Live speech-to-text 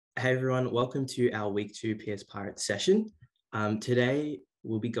Hey everyone, welcome to our week 2 PSPirates session. Today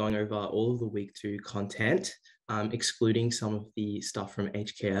we'll be going over all of the week 2 content, excluding some of the stuff from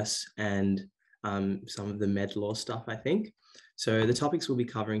HKS and some of the med law stuff, I think. So the topics we'll be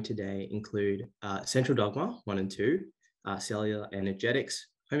covering today include Central Dogma 1 and 2, Cellular Energetics,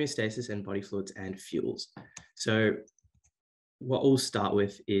 Homeostasis and Body Fluids and Fuels. So what we'll start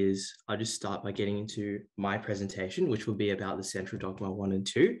with is I'll just start by getting into my presentation, which will be about the Central Dogma 1 and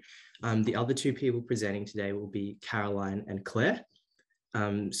 2. The other two people presenting today will be Caroline and Claire.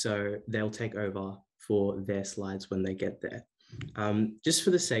 So they'll take over for their slides when they get there. Just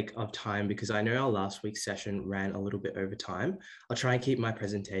for the sake of time, because I know our last week's session ran a little bit over time, I'll try and keep my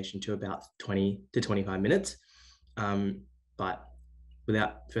presentation to about 20 to 25 minutes. But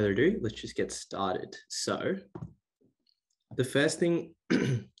without further ado, let's just get started. So the first thing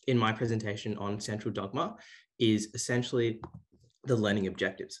in my presentation on Central Dogma is essentially the learning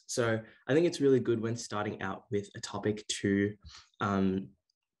objectives. So I think it's really good when starting out with a topic to,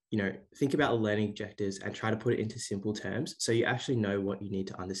 think about the learning objectives and try to put it into simple terms so you actually know what you need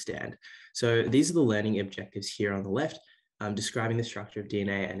to understand. So these are the learning objectives here on the left, describing the structure of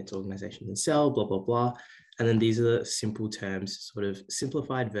DNA and its organization in the cell, blah, blah, blah. And then these are the simple terms, sort of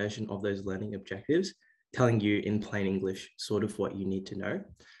simplified version of those learning objectives, telling you in plain English sort of what you need to know.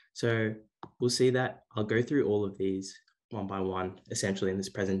 So we'll see that I'll go through all of these one by one, essentially in this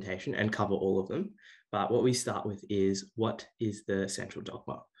presentation and cover all of them. But what we start with is, what is the Central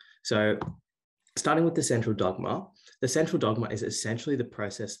Dogma? So starting with the Central Dogma is essentially the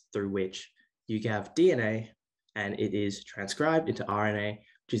process through which you have DNA and it is transcribed into RNA,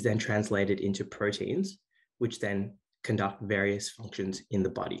 which is then translated into proteins, which then conduct various functions in the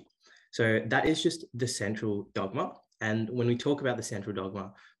body. So that is just the Central Dogma. And when we talk about the Central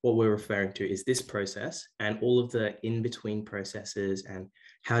Dogma, what we're referring to is this process and all of the in-between processes and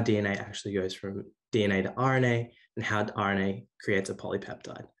how DNA actually goes from DNA to RNA and how RNA creates a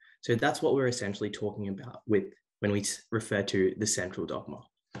polypeptide. So that's what we're essentially talking about when we refer to the Central Dogma.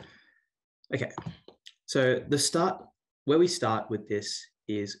 Okay, so where we start with this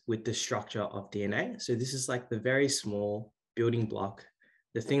is with the structure of DNA. So this is like the very small building block,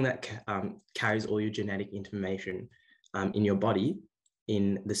 the thing that carries all your genetic information in your body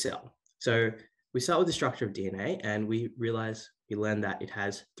in the cell. So we start with the structure of DNA and we learn that it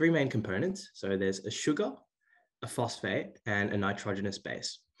has three main components. So there's a sugar, a phosphate, and a nitrogenous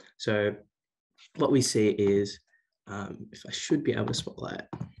base. So what we see is, if I should be able to spotlight,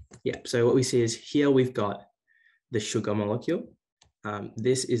 yeah. So what we see is here we've got the sugar molecule.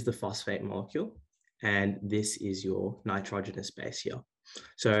 This is the phosphate molecule, and this is your nitrogenous base here.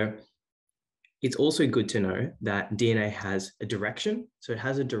 So it's also good to know that DNA has a direction. So it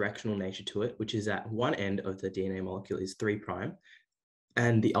has a directional nature to it, which is that one end of the DNA molecule is 3',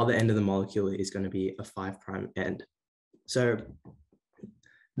 and the other end of the molecule is going to be a 5' end. So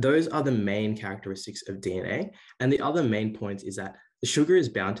those are the main characteristics of DNA. And the other main point is that the sugar is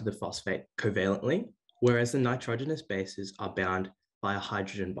bound to the phosphate covalently, whereas the nitrogenous bases are bound via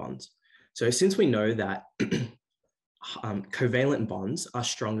hydrogen bonds. So since we know that covalent bonds are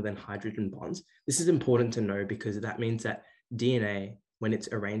stronger than hydrogen bonds, this is important to know because that means that DNA, when it's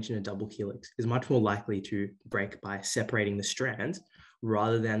arranged in a double helix, is much more likely to break by separating the strands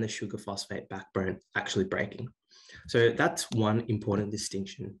rather than the sugar phosphate backbone actually breaking. So that's one important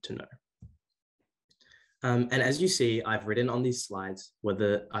distinction to know. And as you see, I've written on these slides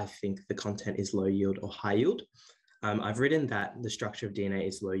whether I think the content is low yield or high yield. I've written that the structure of DNA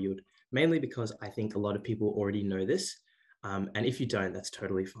is low yield, mainly because I think a lot of people already know this. And if you don't, that's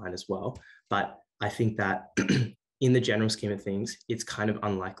totally fine as well. But I think that in the general scheme of things, it's kind of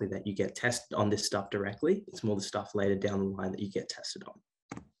unlikely that you get tested on this stuff directly. It's more the stuff later down the line that you get tested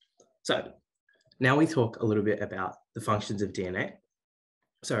on. So now we talk a little bit about the functions of DNA.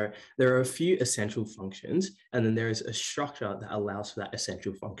 So there are a few essential functions, and then there is a structure that allows for that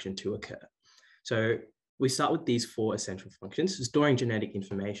essential function to occur. So we start with these 4 essential functions: storing genetic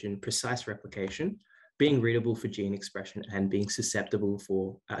information, precise replication, being readable for gene expression, and being susceptible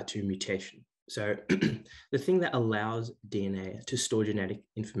to mutation. So the thing that allows DNA to store genetic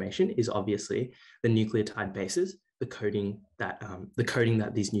information is obviously the nucleotide bases, the coding that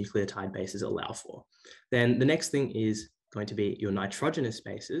these nucleotide bases allow for. Then the next thing is going to be your nitrogenous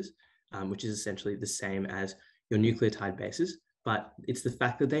bases, which is essentially the same as your nucleotide bases, but it's the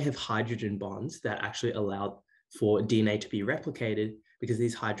fact that they have hydrogen bonds that actually allow for DNA to be replicated, because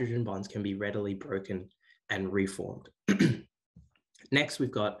these hydrogen bonds can be readily broken and reformed. Next,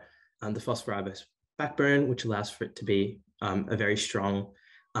 we've got the phosphoribose backbone, which allows for it to be a very strong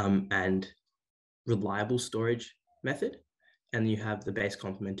and reliable storage method. and you have the base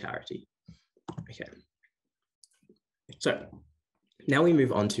complementarity. Okay. So now we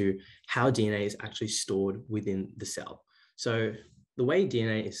move on to how DNA is actually stored within the cell. So the way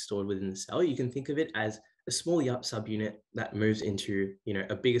DNA is stored within the cell, you can think of it as a small subunit that moves into,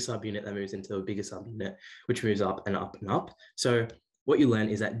 a bigger subunit that moves into a bigger subunit, which moves up and up and up. So what you learn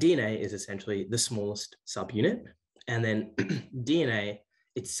is that DNA is essentially the smallest subunit, and then DNA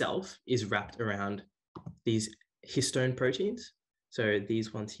itself is wrapped around these histone proteins. So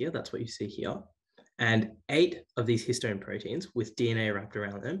these ones here, that's what you see here. And 8 of these histone proteins with DNA wrapped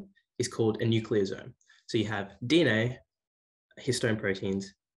around them is called a nucleosome. So you have DNA, histone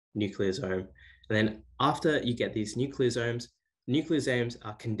proteins, nucleosome. And then after you get these nucleosomes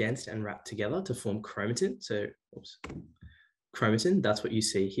are condensed and wrapped together to form chromatin. So chromatin, that's what you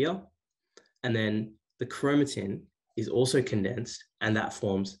see here. And then the chromatin is also condensed, and that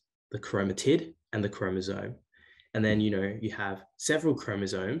forms the chromatid and the chromosome. And then, you have several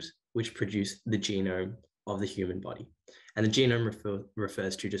chromosomes which produce the genome of the human body. And the genome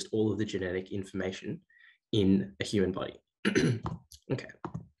refers to just all of the genetic information in a human body. Okay.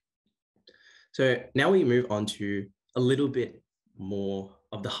 So now we move on to a little bit more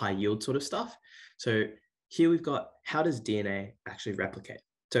of the high yield sort of stuff. So here we've got, how does DNA actually replicate?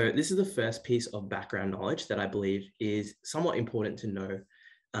 So this is the first piece of background knowledge that I believe is somewhat important to know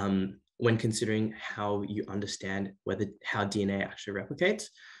when considering how you understand how DNA actually replicates.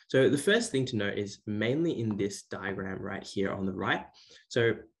 So the first thing to note is mainly in this diagram right here on the right.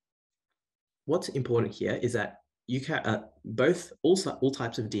 So what's important here is that you can all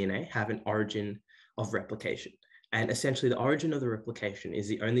types of DNA have an origin of replication. And essentially the origin of the replication is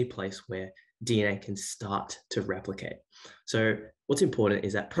the only place where DNA can start to replicate. So what's important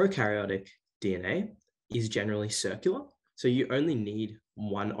is that prokaryotic DNA is generally circular. So you only need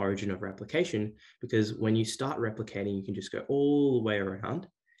one origin of replication, because when you start replicating, you can just go all the way around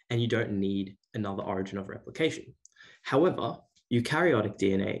and you don't need another origin of replication. However, eukaryotic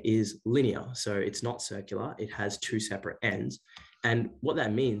DNA is linear, so it's not circular. It has 2 separate ends. And what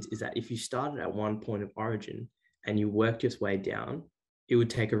that means is that if you started at one point of origin and you worked your way down, it would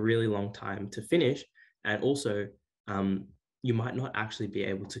take a really long time to finish. And also, you might not actually be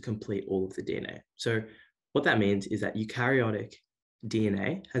able to complete all of the DNA. So what that means is that eukaryotic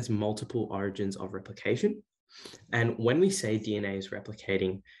DNA has multiple origins of replication. And when we say DNA is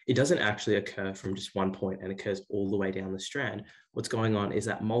replicating, it doesn't actually occur from just one point and occurs all the way down the strand. What's going on is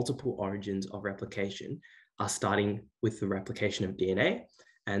that multiple origins of replication are starting with the replication of DNA,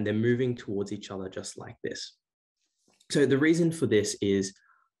 and they're moving towards each other just like this. So the reason for this is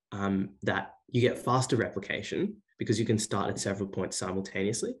that you get faster replication because you can start at several points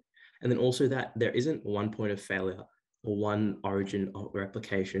simultaneously. And then also that there isn't one point of failure or one origin of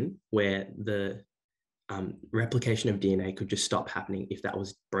replication where the replication of DNA could just stop happening if that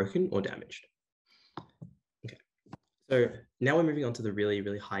was broken or damaged. Okay, so now we're moving on to the really,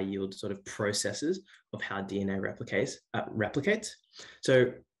 really high yield sort of processes of how DNA replicates.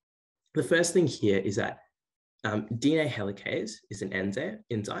 So the first thing here is that DNA helicase is an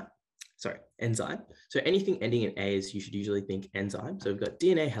enzyme. So anything ending in A is, you should usually think enzyme. So we've got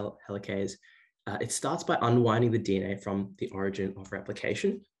DNA helicase. It starts by unwinding the DNA from the origin of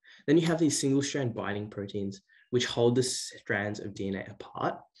replication. Then you have these single strand binding proteins, which hold the strands of DNA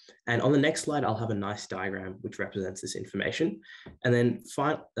apart. And on the next slide, I'll have a nice diagram which represents this information. And then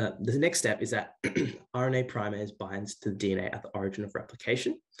the next step is that RNA primase binds to the DNA at the origin of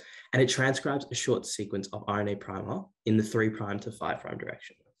replication, and it transcribes a short sequence of RNA primer in the 3' to 5'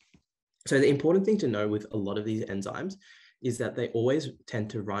 direction. So the important thing to know with a lot of these enzymes is that they always tend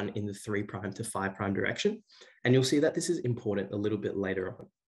to run in the 3' to 5' direction. And you'll see that this is important a little bit later on.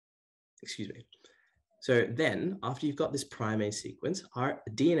 Excuse me. So then after you've got this primase sequence, our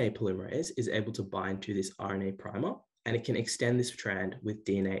DNA polymerase is able to bind to this RNA primer, and it can extend this strand with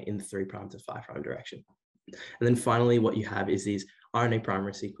DNA in the 3' to 5' direction. And then finally, what you have is these RNA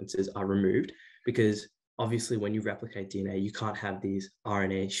primer sequences are removed, because obviously when you replicate DNA, you can't have these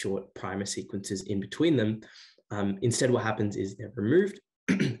RNA short primer sequences in between them. Instead, what happens is they're removed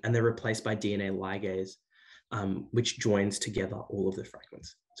and they're replaced by DNA ligase, which joins together all of the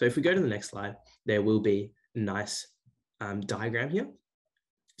fragments. So if we go to the next slide, there will be a nice diagram here.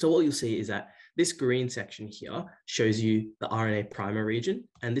 So what you'll see is that this green section here shows you the RNA primer region,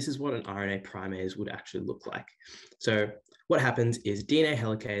 and this is what an RNA primase would actually look like. So what happens is DNA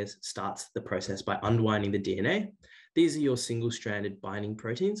helicase starts the process by unwinding the DNA. These are your single-stranded binding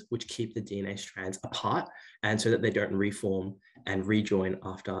proteins, which keep the DNA strands apart, and so that they don't reform and rejoin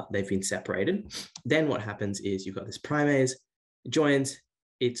after they've been separated. Then what happens is you've got this primase, it joins,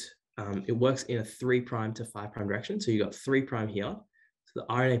 it it works in a 3' to 5' direction. So you got 3' here. So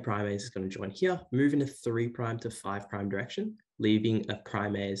the RNA primase is going to join here, move in a 3' to 5' direction, leaving a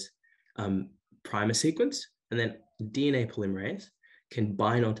primase primer sequence. And then DNA polymerase can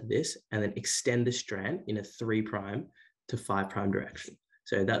bind onto this and then extend the strand in a 3' to 5' direction.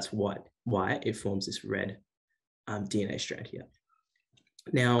 So that's why it forms this red DNA strand here.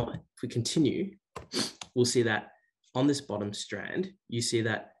 Now, if we continue, we'll see that on this bottom strand, you see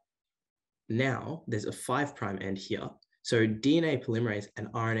that now there's a 5' end here. So DNA polymerase and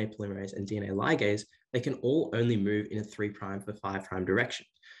RNA polymerase and DNA ligase, they can all only move in a 3' to 5' direction.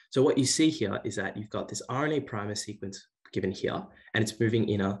 So what you see here is that you've got this RNA primer sequence given here, and it's moving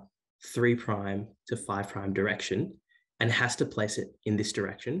in a 3' to 5' direction, and has to place it in this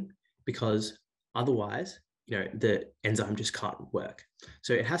direction because otherwise, the enzyme just can't work.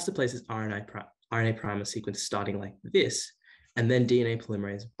 So it has to place this RNA primer sequence starting like this, and then DNA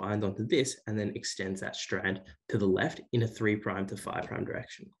polymerase binds onto this and then extends that strand to the left in a 3' to 5'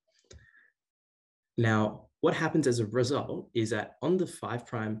 direction. Now, what happens as a result is that on the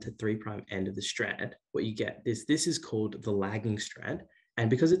 5' to 3' end of the strand, what you get is this is called the lagging strand. And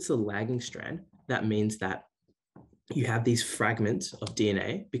because it's the lagging strand, that means that you have these fragments of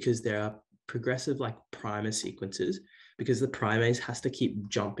DNA because there are progressive like primer sequences, because the primase has to keep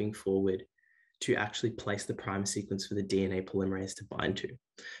jumping forward to actually place the primer sequence for the DNA polymerase to bind to.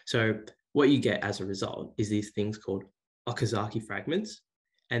 So what you get as a result is these things called Okazaki fragments.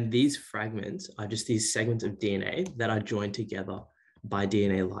 And these fragments are just these segments of DNA that are joined together by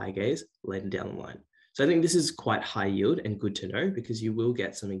DNA ligase later down the line. So I think this is quite high yield and good to know because you will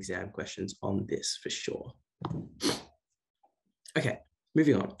get some exam questions on this for sure. Okay,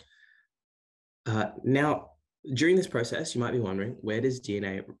 moving on. Now, during this process, you might be wondering, where does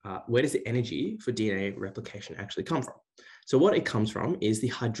the energy for DNA replication actually come from? So what it comes from is the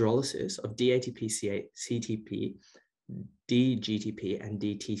hydrolysis of DATP, CTP, DGTP, and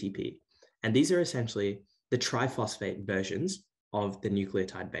DTTP. And these are essentially the triphosphate versions of the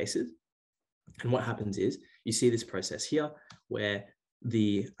nucleotide bases. And what happens is you see this process here where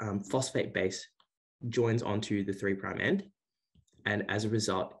the phosphate base joins onto the 3' end. And as a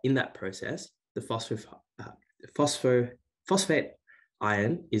result, in that process, the phosphate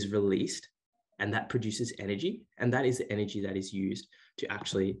ion is released, and that produces energy. And that is the energy that is used to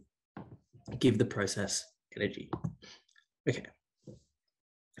actually give the process energy. Okay.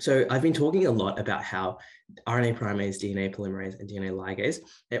 So I've been talking a lot about how RNA primase, DNA polymerase, and DNA ligase,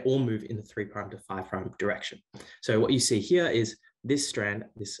 they all move in the 3' to 5' direction. So what you see here is this strand,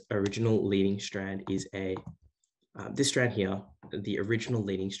 this original leading strand is this strand here, the original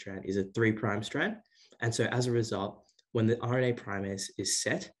leading strand is a 3' strand. And so as a result, when the RNA primase is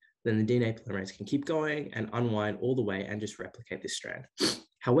set, then the DNA polymerase can keep going and unwind all the way and just replicate this strand.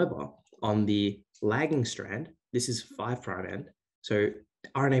 However, on the lagging strand, this is 5' end. So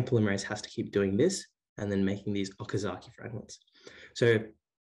RNA polymerase has to keep doing this and then making these Okazaki fragments. So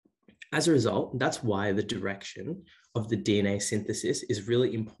as a result, that's why the direction of the DNA synthesis is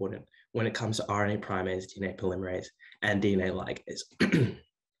really important when it comes to RNA primase, DNA polymerase, and DNA ligase.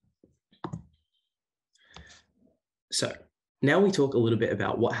 So now we talk a little bit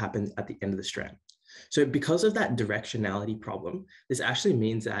about what happens at the end of the strand. So because of that directionality problem, this actually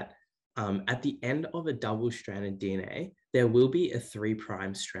means that at the end of a double-stranded DNA, there will be a 3'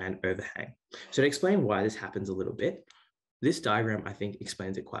 strand overhang. So to explain why this happens a little bit, this diagram, I think,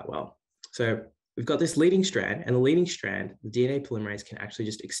 explains it quite well. So we've got this leading strand, and the leading strand, the DNA polymerase can actually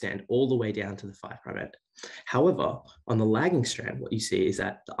just extend all the way down to the 5' end. However, on the lagging strand, what you see is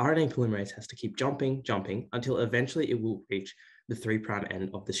that the RNA polymerase has to keep jumping until eventually it will reach the 3' end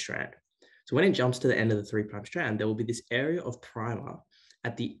of the strand. So when it jumps to the end of the 3' strand, there will be this area of primer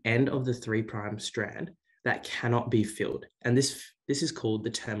at the end of the 3' strand that cannot be filled. And this is called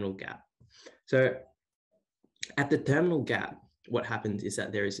the terminal gap. So at the terminal gap, what happens is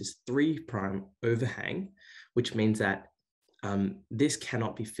that there is this 3' overhang, which means that this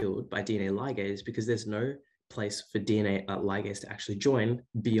cannot be filled by DNA ligase because there's no place for DNA ligase to actually join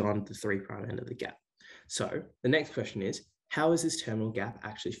beyond the 3' end of the gap. So the next question is, how is this terminal gap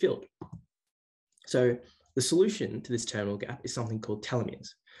actually filled? So the solution to this terminal gap is something called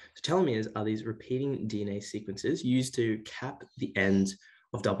telomeres. So telomeres are these repeating DNA sequences used to cap the ends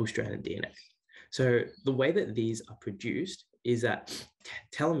of double-stranded DNA. So the way that these are produced is that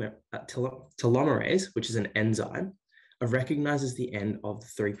telomerase, which is an enzyme, recognizes the end of the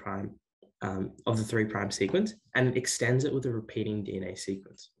 3' sequence, and it extends it with a repeating DNA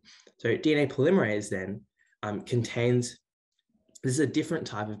sequence. So DNA polymerase then contains, this is a different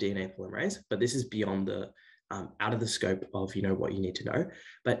type of DNA polymerase, but this is beyond the out of the scope of what you need to know.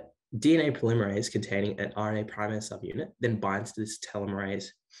 But DNA polymerase containing an RNA primer subunit then binds to this telomerase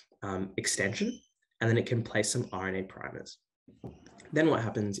extension, and then it can place some RNA primers. Then what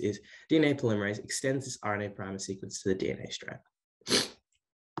happens is DNA polymerase extends this RNA primer sequence to the DNA strand.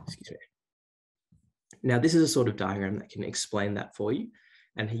 Excuse me. Now, this is a sort of diagram that can explain that for you.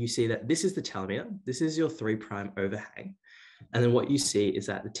 And you see that this is the telomere. This is your 3' overhang. And then what you see is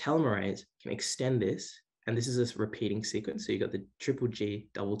that the telomerase can extend this, and this is a repeating sequence. So you've got the triple G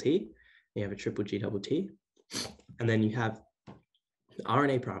double T, you have a triple G double T, and then you have the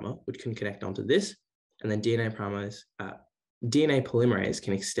RNA primer, which can connect onto this, and then DNA polymerase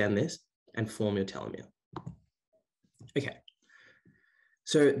can extend this and form your telomere. Okay,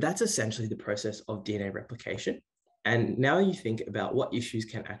 so that's essentially the process of DNA replication. And now you think about what issues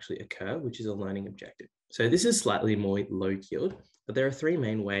can actually occur, which is a learning objective. So this is slightly more low yield, but there are 3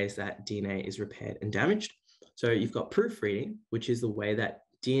 main ways that DNA is repaired and damaged. So you've got proofreading, which is the way that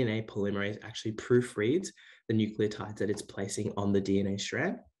DNA polymerase actually proofreads the nucleotides that it's placing on the DNA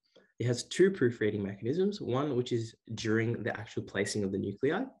strand. It has 2 proofreading mechanisms, one which is during the actual placing of the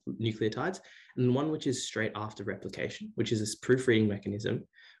nucleotides, and one which is straight after replication, which is this proofreading mechanism,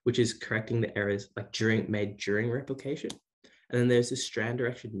 which is correcting the errors made during replication. And then there's this strand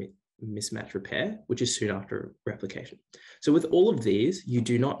direction mismatch repair, which is soon after replication. So with all of these, you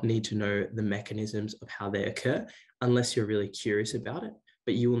do not need to know the mechanisms of how they occur unless you're really curious about it,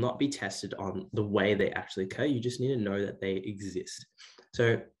 but you will not be tested on the way they actually occur. You just need to know that they exist.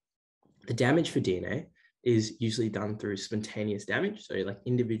 So the damage for DNA is usually done through spontaneous damage, so like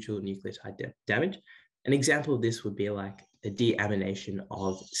individual nucleotide damage. An example of this would be like the deamination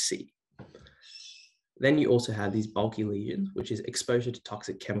of C. Then you also have these bulky lesions, which is exposure to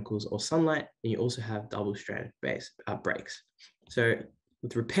toxic chemicals or sunlight, and you also have double-stranded breaks. So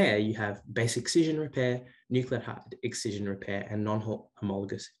with repair, you have base excision repair, nucleotide excision repair, and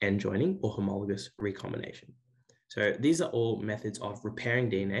non-homologous end joining or homologous recombination. So these are all methods of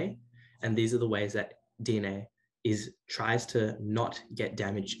repairing DNA, and these are the ways that DNA tries to not get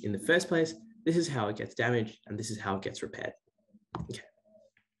damaged in the first place. This is how it gets damaged, and this is how it gets repaired. Okay.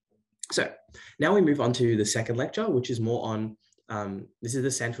 So now we move on to the second lecture, which is more on, this is the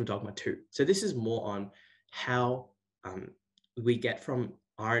central Dogma II. So this is more on how we get from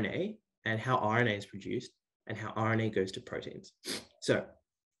RNA and how RNA is produced and how RNA goes to proteins. So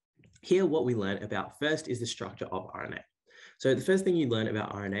here, what we learn about first is the structure of RNA. So the first thing you learn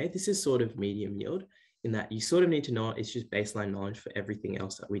about RNA, this is sort of medium yield in that you sort of need to know it's just baseline knowledge for everything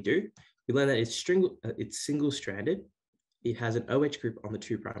else that we do. We learn that it's single-stranded. It has an OH group on the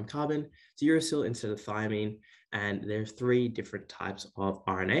 2' carbon, it's uracil instead of thymine, and there are 3 different types of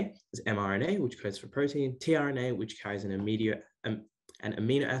RNA. There's mRNA, which codes for protein, tRNA, which carries an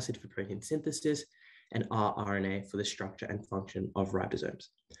amino acid for protein synthesis, and rRNA for the structure and function of ribosomes.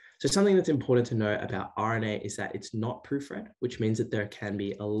 So something that's important to know about RNA is that it's not proofread, which means that there can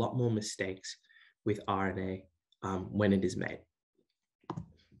be a lot more mistakes with RNA when it is made.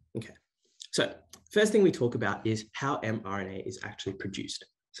 Okay, so first thing we talk about is how mRNA is actually produced.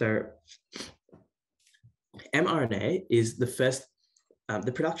 So mRNA is the first,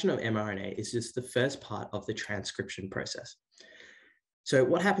 the production of mRNA is just the first part of the transcription process. So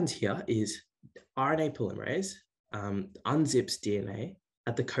what happens here is RNA polymerase unzips DNA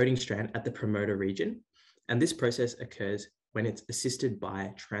at the coding strand at the promoter region. And this process occurs when it's assisted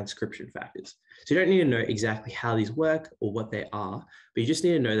by transcription factors. So you don't need to know exactly how these work or what they are, but you just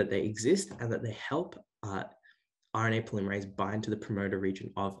need to know that they exist and that they help RNA polymerase bind to the promoter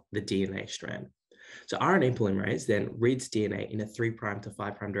region of the DNA strand. So RNA polymerase then reads DNA in a 3' to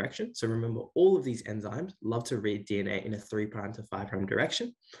 5' direction. So remember, all of these enzymes love to read DNA in a 3' to 5'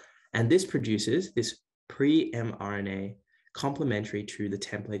 direction. And this produces this pre-mRNA complementary to the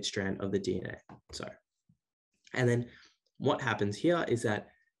template strand of the DNA. And then what happens here is that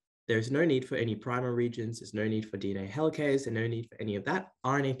there's no need for any primer regions, there's no need for DNA helicase, and no need for any of that.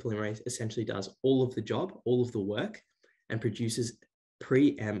 RNA polymerase essentially does all of the job, all of the work, and produces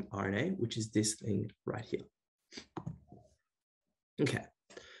pre-mRNA, which is this thing right here. Okay,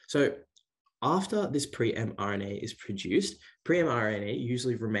 so after this pre-mRNA is produced, pre-mRNA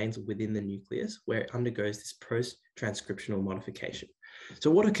usually remains within the nucleus where it undergoes this post-transcriptional modification.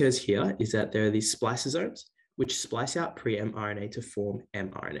 So what occurs here is that there are these spliceosomes which splice out pre-mRNA to form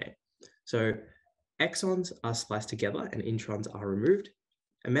mRNA. So exons are spliced together and introns are removed.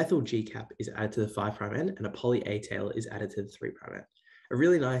 A methyl G cap is added to the 5' end and a poly A tail is added to the 3' end. A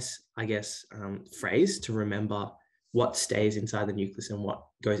really nice, I guess, phrase to remember what stays inside the nucleus and what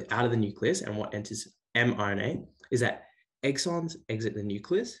goes out of the nucleus and what enters mRNA is that exons exit the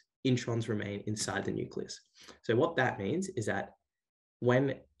nucleus, introns remain inside the nucleus. So what that means is that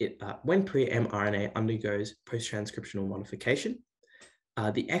when pre-mRNA undergoes post-transcriptional modification,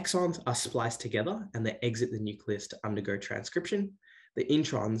 the exons are spliced together and they exit the nucleus to undergo transcription. The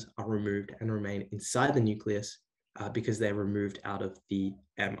introns are removed and remain inside the nucleus because they're removed out of the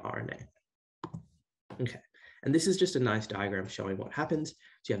mRNA. Okay, and this is just a nice diagram showing what happens.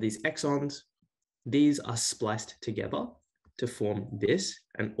 So you have these exons, these are spliced together to form this,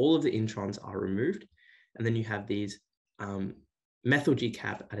 and all of the introns are removed. And then you have these methyl G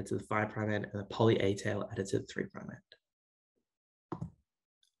cap added to the 5' end and a poly A tail added to the 3' end.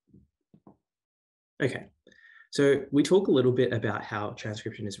 Okay, so we talk a little bit about how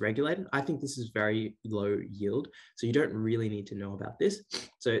transcription is regulated. I think this is very low yield, so you don't really need to know about this.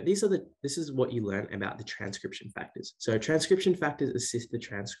 So this is what you learn about the transcription factors. So transcription factors assist the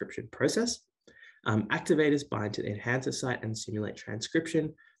transcription process. Activators bind to the enhancer site and simulate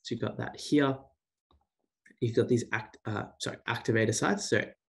transcription. So you've got that here. You've got these activator sites. So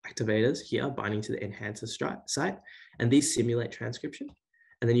activators here binding to the enhancer site, and these simulate transcription.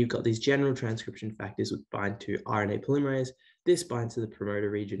 And then you've got these general transcription factors which bind to RNA polymerase. This binds to the promoter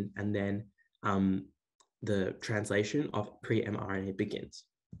region, and then the translation of pre-mRNA begins.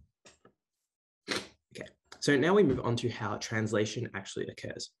 Okay, so now we move on to how translation actually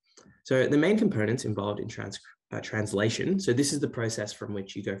occurs. So the main components involved in translation, so this is the process from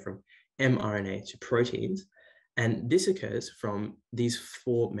which you go from mRNA to proteins, and this occurs from these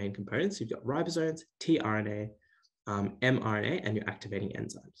 4 main components. You've got ribosomes, tRNA, mRNA, and your activating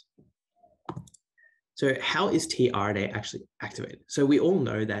enzymes. So how is tRNA actually activated? So we all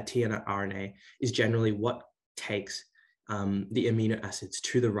know that tRNA is generally what takes the amino acids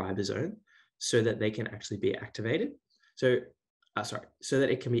to the ribosome so that they can actually be activated. So that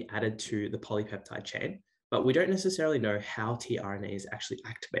it can be added to the polypeptide chain, but we don't necessarily know how tRNA is actually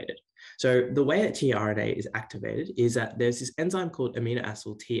activated. So the way that tRNA is activated is that there's this enzyme called amino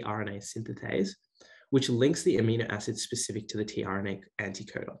acyl tRNA synthetase, which links the amino acid specific to the tRNA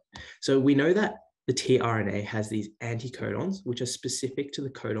anticodon. So we know that the tRNA has these anticodons, which are specific to the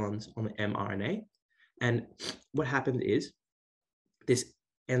codons on the mRNA. And what happens is this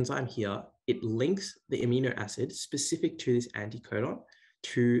enzyme here, it links the amino acid specific to this anticodon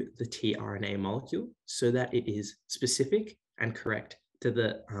to the tRNA molecule so that it is specific and correct to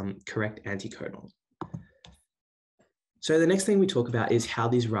the correct anticodon. So the next thing we talk about is how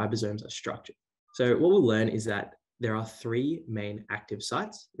these ribosomes are structured. So what we'll learn is that there are 3 main active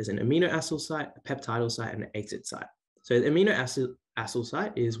sites. There's an amino acyl site, a peptidyl site, and an exit site. So the amino acyl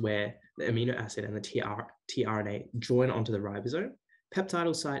site is where the amino acid and the tRNA join onto the ribosome.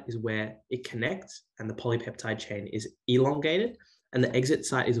 Peptidyl site is where it connects and the polypeptide chain is elongated. And the exit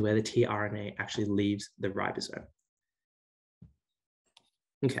site is where the tRNA actually leaves the ribosome.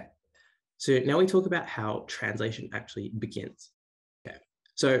 Okay, so now we talk about how translation actually begins. Okay,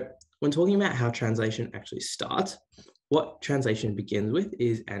 so when talking about how translation actually starts, what translation begins with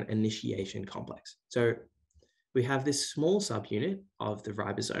is an initiation complex. So we have this small subunit of the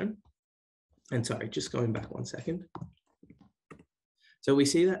ribosome. And sorry, just going back one second. So we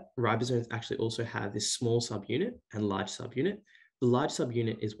see that ribosomes actually also have this small subunit and large subunit. The large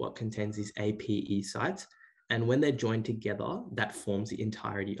subunit is what contains these APE sites. And when they're joined together, that forms the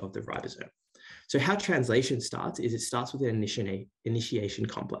entirety of the ribosome. So how translation starts is it starts with an initiation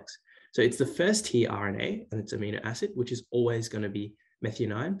complex. So it's the first tRNA and its amino acid, which is always going to be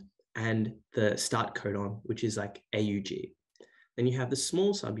methionine, and the start codon, which is like AUG. Then you have the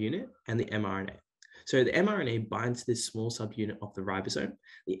small subunit and the mRNA. So the mRNA binds this small subunit of the ribosome.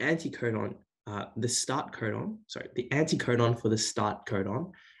 The anticodon, the anticodon for the start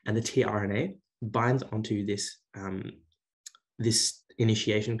codon and the tRNA binds onto this, this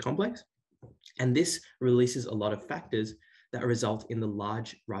initiation complex. And this releases a lot of factors that result in the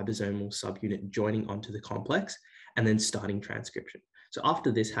large ribosomal subunit joining onto the complex and then starting transcription. So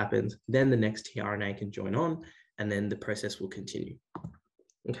after this happens, then the next tRNA can join on, and then the process will continue.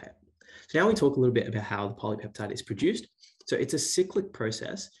 Okay, so now we talk a little bit about how the polypeptide is produced. So it's a cyclic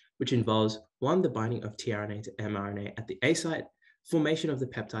process, which involves 1, the binding of tRNA to mRNA at the A site, formation of the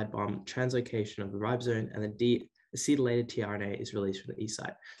peptide bomb, translocation of the ribosome, and the acetylated tRNA is released from the E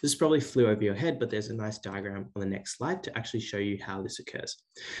site. This probably flew over your head, but there's a nice diagram on the next slide to actually show you how this occurs.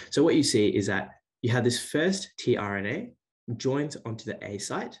 So what you see is that you have this first tRNA joins onto the A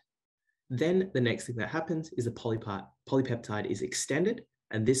site. Then the next thing that happens is the polypeptide is extended,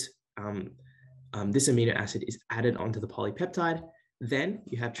 and this amino acid is added onto the polypeptide. Then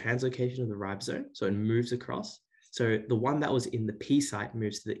you have translocation of the ribosome, so it moves across. So the one that was in the P site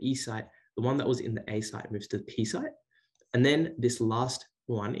moves to the E site. The one that was in the A site moves to the P site. And then this last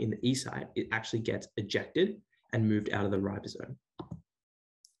one in the E site, it actually gets ejected and moved out of the ribosome.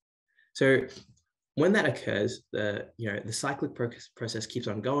 So when that occurs, the cyclic process keeps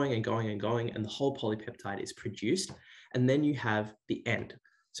on going and going and going, and the whole polypeptide is produced. And then you have the end.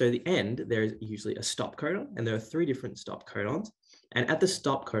 So at the end, there is usually a stop codon, and there are 3 different stop codons. And at the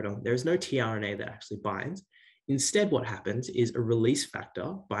stop codon, there is no tRNA that actually binds. Instead, what happens is a release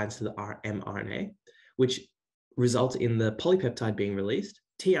factor binds to the mRNA, which results in the polypeptide being released,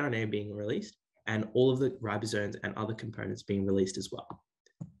 tRNA being released, and all of the ribosomes and other components being released as well.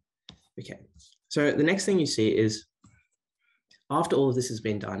 Okay, so the next thing you see is after all of this has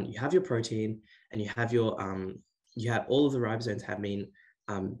been done, you have your protein and you have your all of the ribosomes have been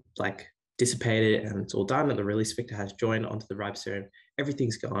like dissipated and it's all done, and the release factor has joined onto the ribosome.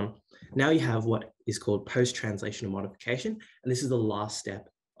 Everything's gone. Now you have what is called post-translational modification, and this is the last step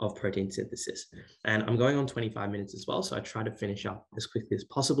of protein synthesis. And I'm going on 25 minutes as well, so I try to finish up as quickly as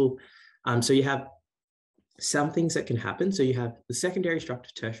possible. So you have some things that can happen. So you have the secondary structure,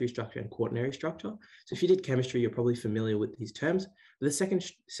 tertiary structure, and quaternary structure. So if you did chemistry, you're probably familiar with these terms. The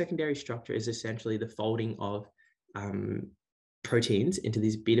secondary structure is essentially the folding of proteins into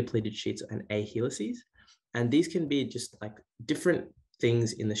these beta-pleated sheets and A helices. And these can be just like different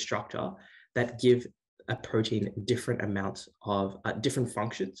things in the structure that give a protein different amounts of different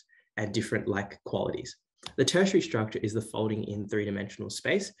functions and different like qualities. The tertiary structure is the folding in 3-dimensional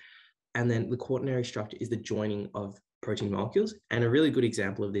space. And then the quaternary structure is the joining of protein molecules. And a really good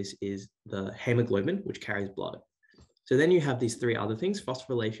example of this is the hemoglobin, which carries blood. So then you have these 3 other things: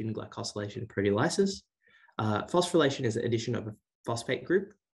 phosphorylation, glycosylation, and proteolysis. Phosphorylation is the addition of a phosphate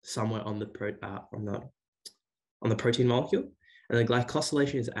group somewhere on the protein molecule. And then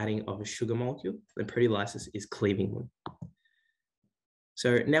glycosylation is adding of a sugar molecule. And proteolysis is cleaving one.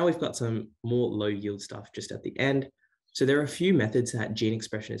 So now we've got some more low yield stuff just at the end. So there are a few methods that gene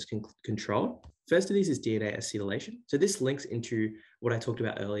expression is controlled. First of these is DNA acetylation. So this links into what I talked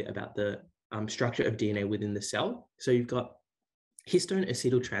about earlier about the structure of DNA within the cell. So you've got histone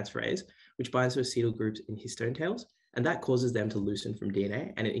acetyltransferase, which binds to acetyl groups in histone tails, and that causes them to loosen from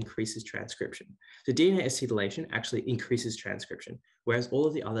DNA, and it increases transcription. So DNA acetylation actually increases transcription, whereas all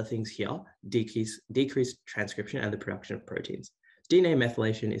of the other things here decrease transcription and the production of proteins. DNA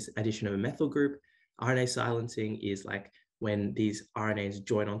methylation is addition of a methyl group. RNA silencing is like when these RNAs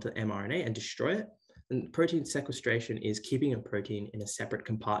join onto mRNA and destroy it. And protein sequestration is keeping a protein in a separate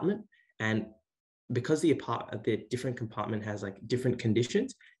compartment. And because the different compartment has like different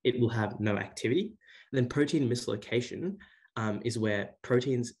conditions, it will have no activity. And then protein mislocation is where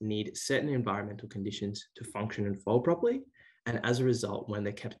proteins need certain environmental conditions to function and fold properly. And as a result, when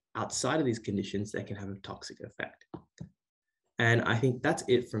they're kept outside of these conditions, they can have a toxic effect. And I think that's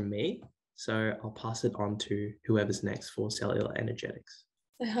it from me. So I'll pass it on to whoever's next for cellular energetics.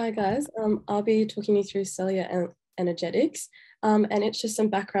 So hi guys, I'll be talking you through cellular energetics, and it's just some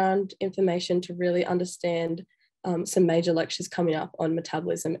background information to really understand some major lectures coming up on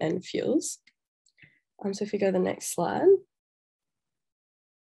metabolism and fuels. So if you go to the next slide.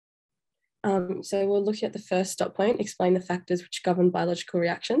 So we'll look at the first stop point, explain the factors which govern biological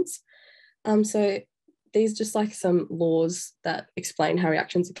reactions. So these are just like some laws that explain how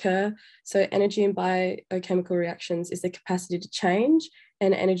reactions occur. So energy in biochemical reactions is the capacity to change,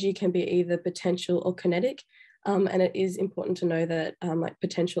 and energy can be either potential or kinetic. And it is important to know that like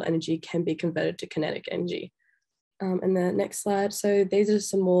potential energy can be converted to kinetic energy. And the next slide. So these are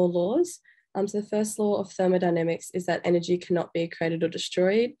some more laws. So the first law of thermodynamics is that energy cannot be created or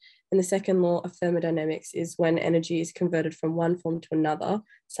destroyed. And the second law of thermodynamics is when energy is converted from one form to another,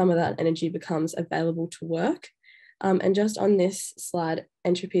 some of that energy becomes available to work. And just on this slide,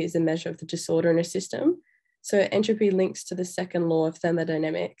 entropy is a measure of the disorder in a system. So entropy links to the second law of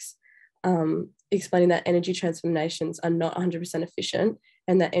thermodynamics, explaining that energy transformations are not 100% efficient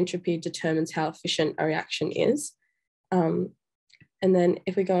and that entropy determines how efficient a reaction is. And then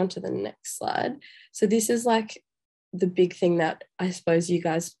if we go on to the next slide, so this is like the big thing that I suppose you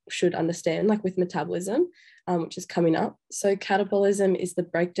guys should understand, like with metabolism, which is coming up. So catabolism is the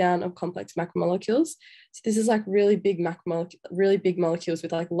breakdown of complex macromolecules. So this is like really big molecules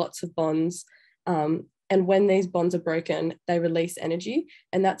with like lots of bonds. And when these bonds are broken, they release energy.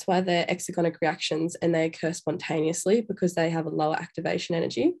 And that's why they're exergonic reactions and they occur spontaneously because they have a lower activation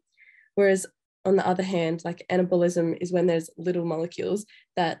energy. Whereas on the other hand, like anabolism is when there's little molecules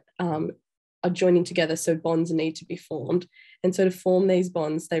that are joining together, so bonds need to be formed. And so to form these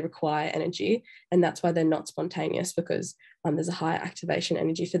bonds, they require energy, and that's why they're not spontaneous, because there's a higher activation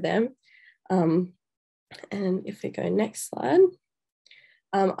energy for them. And if we go next slide,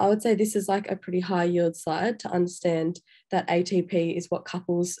 I would say this is like a pretty high yield slide to understand that ATP is what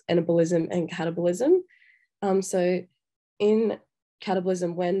couples anabolism and catabolism. So in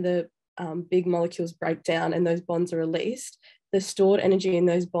catabolism, when the big molecules break down and those bonds are released, the stored energy in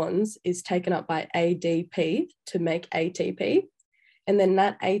those bonds is taken up by ADP to make ATP. And then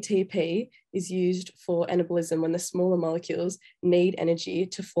that ATP is used for anabolism when the smaller molecules need energy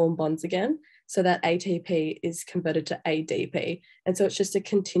to form bonds again. So that ATP is converted to ADP. And so it's just a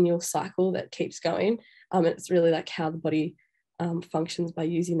continual cycle that keeps going. It's really like how the body functions by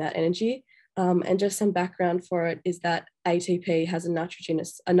using that energy. And just some background for it is that ATP has a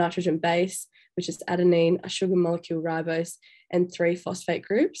nitrogen base, which is adenine, a sugar molecule ribose, and 3 phosphate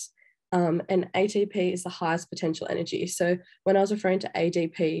groups. And ATP is the highest potential energy. So when I was referring to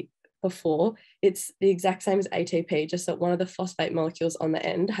ADP before, it's the exact same as ATP, just that one of the phosphate molecules on the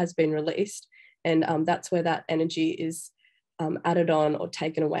end has been released. And that's where that energy is added on or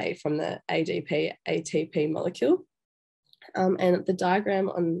taken away from the ADP, ATP molecule. And the diagram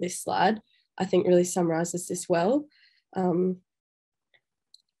on this slide, I think really summarizes this well.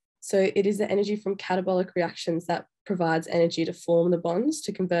 So it is the energy from catabolic reactions that provides energy to form the bonds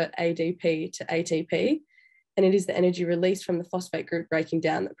to convert ADP to ATP. And it is the energy released from the phosphate group breaking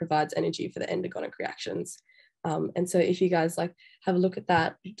down that provides energy for the endergonic reactions. And so if you guys like have a look at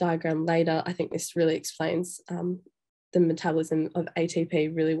that diagram later, I think this really explains the metabolism of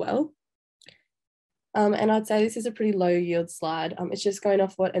ATP really well. And I'd say this is a pretty low yield slide. It's just going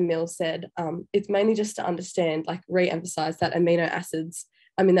off what Emil said. It's mainly just to understand, like re-emphasize that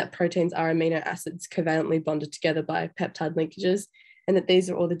that proteins are amino acids covalently bonded together by peptide linkages, and that these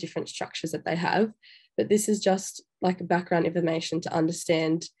are all the different structures that they have. But this is just like background information to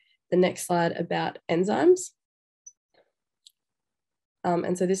understand the next slide about enzymes.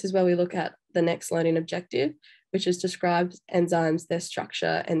 And so this is where we look at the next learning objective, which is describes enzymes, their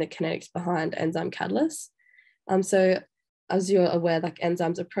structure, and the kinetics behind enzyme catalysts. So as you're aware, like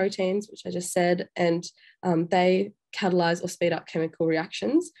enzymes are proteins, which I just said, and they catalyze or speed up chemical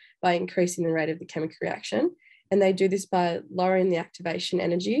reactions by increasing the rate of the chemical reaction. And they do this by lowering the activation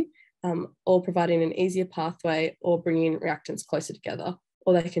energy or providing an easier pathway or bringing reactants closer together,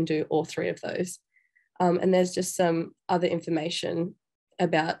 or they can do all 3 of those. And there's just some other information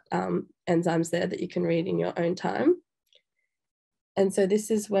about enzymes there that you can read in your own time. And so this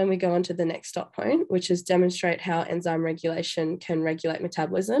is when we go on to the next stop point, which is demonstrate how enzyme regulation can regulate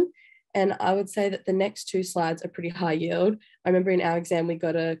metabolism. And I would say that the next 2 slides are pretty high yield. I remember in our exam, we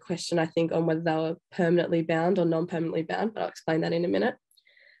got a question, I think, on whether they were permanently bound or non-permanently bound, but I'll explain that in a minute.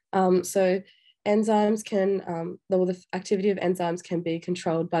 So enzymes can, the activity of enzymes can be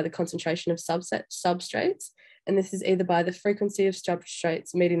controlled by the concentration of substrates. And this is either by the frequency of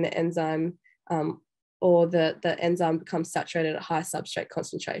substrates meeting the enzyme or the enzyme becomes saturated at high substrate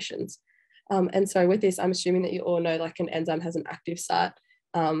concentrations. And so with this, I'm assuming that you all know like an enzyme has an active site,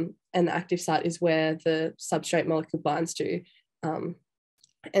 and the active site is where the substrate molecule binds to.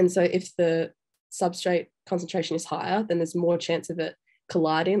 And so if the substrate concentration is higher, then there's more chance of it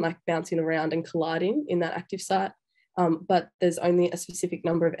colliding, like bouncing around and colliding in that active site. But there's only a specific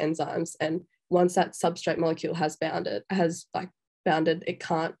number of enzymes, and once that substrate molecule has bounded, it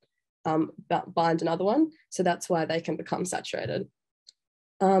can't bind another one. So that's why they can become saturated.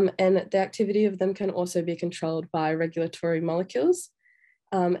 And the activity of them can also be controlled by regulatory molecules.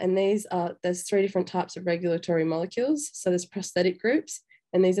 And there's 3 different types of regulatory molecules. So there's prosthetic groups,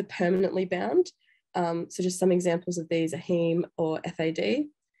 and these are permanently bound. So just some examples of these are heme or FAD.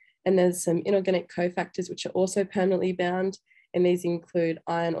 And there's some inorganic cofactors, which are also permanently bound. And these include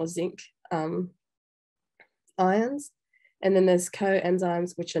iron or zinc ions. And then there's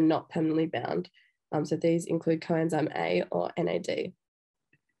coenzymes, which are not permanently bound. So these include coenzyme A or NAD.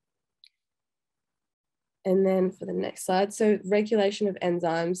 And then for the next slide, so regulation of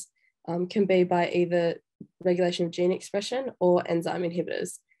enzymes can be by either regulation of gene expression or enzyme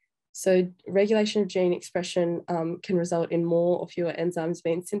inhibitors. So regulation of gene expression can result in more or fewer enzymes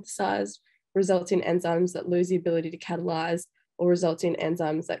being synthesized, result in enzymes that lose the ability to catalyze, or result in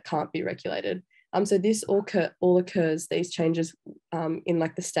enzymes that can't be regulated. So this all occurs, these changes in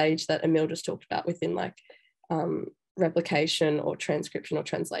like the stage that Emil just talked about within like replication or transcription or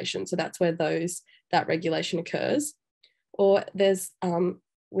translation. So that's where that regulation occurs. Or there's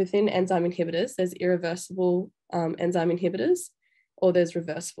within enzyme inhibitors, there's irreversible enzyme inhibitors, or there's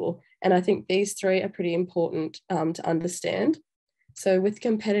reversible. And I think these 3 are pretty important to understand. So with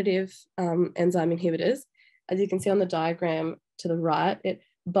competitive enzyme inhibitors, as you can see on the diagram to the right, it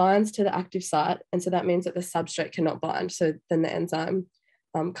binds to the active site. And so that means that the substrate cannot bind. So then the enzyme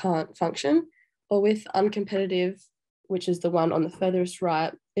can't function. Or with uncompetitive, which is the one on the furthest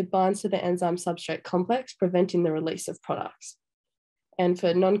right, it binds to the enzyme substrate complex, preventing the release of products. And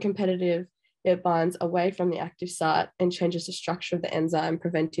for non-competitive, it binds away from the active site and changes the structure of the enzyme,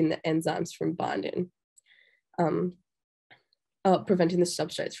 preventing the enzymes from binding. Preventing the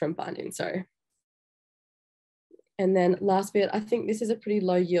substrates from binding, sorry. And then last bit, I think this is a pretty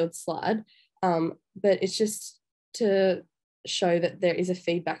low yield slide, but it's just to show that there is a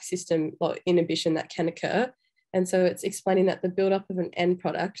feedback system or inhibition that can occur. And so it's explaining that the buildup of an end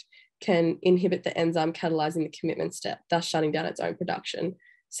product can inhibit the enzyme catalyzing the commitment step, thus shutting down its own production.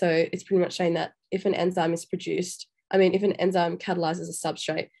 So it's pretty much saying that if an enzyme is produced, if an enzyme catalyzes a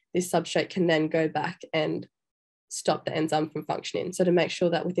substrate, this substrate can then go back and stop the enzyme from functioning. So to make sure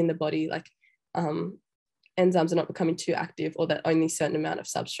that within the body, enzymes are not becoming too active, or that only a certain amount of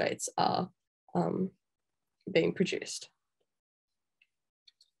substrates are being produced.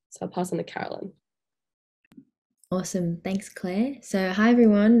 So I'll pass on to Carolyn. Awesome, thanks Claire. So hi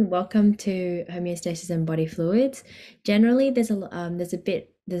everyone, welcome to Homeostasis and Body Fluids. Generally there's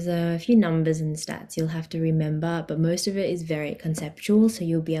a few numbers and stats you'll have to remember, but most of it is very conceptual, so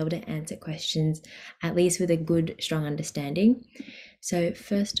you'll be able to answer questions at least with a good strong understanding. So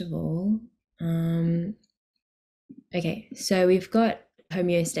first of all, okay, so we've got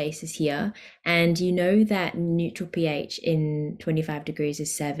homeostasis here, and you know that neutral pH in 25 degrees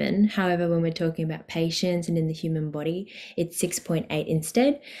is 7. However, when we're talking about patients and in the human body, it's 6.8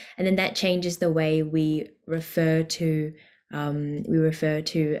 instead, and then that changes the way we refer to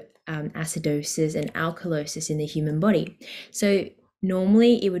acidosis and alkalosis in the human body. So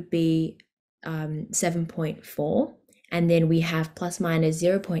normally it would be 7.4, and then we have plus minus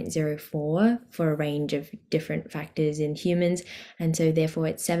 0.04 for a range of different factors in humans, and so therefore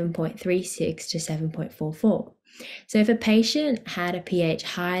it's 7.36 to 7.44. So if a patient had a pH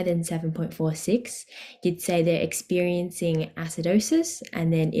higher than 7.46, you'd say they're experiencing acidosis,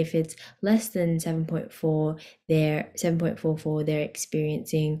 and then if it's less than 7.44, they're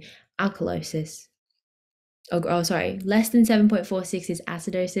experiencing alkalosis. Less than 7.46 is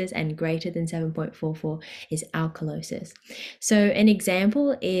acidosis, and greater than 7.44 is alkalosis. So an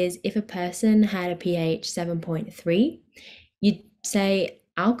example is if a person had a pH 7.3, you'd say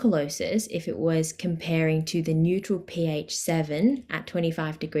alkalosis if it was comparing to the neutral pH 7 at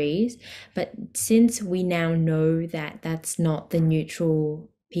 25 degrees. But since we now know that that's not the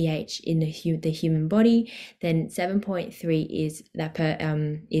neutral pH in the human body, then 7.3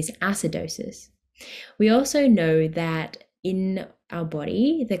 is acidosis. We also know that in our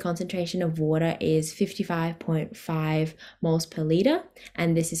body, the concentration of water is 55.5 moles per liter,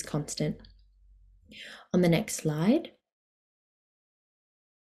 and this is constant. On the next slide,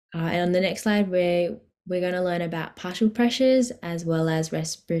 we're going to learn about partial pressures as well as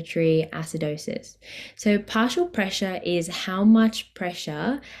respiratory acidosis. So partial pressure is how much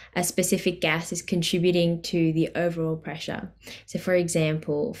pressure a specific gas is contributing to the overall pressure. So for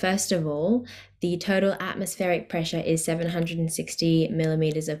example, first of all, the total atmospheric pressure is 760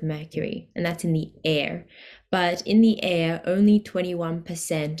 millimeters of mercury, and that's in the air. But in the air, only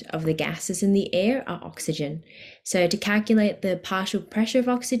 21% of the gases in the air are oxygen. So to calculate the partial pressure of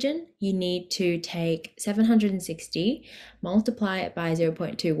oxygen, you need to take 760, multiply it by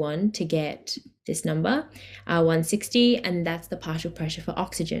 0.21 to get this number, 160, and that's the partial pressure for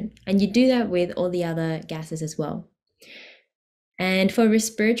oxygen. And you do that with all the other gases as well. And for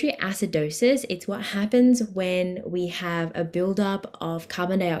respiratory acidosis, it's what happens when we have a buildup of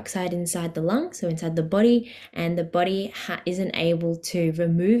carbon dioxide inside the lungs, so inside the body, and the body isn't able to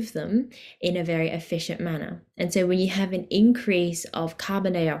remove them in a very efficient manner. And so when you have an increase of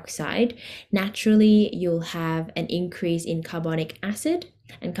carbon dioxide, naturally you'll have an increase in carbonic acid,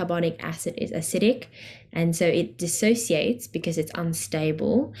 and carbonic acid is acidic, and so it dissociates because it's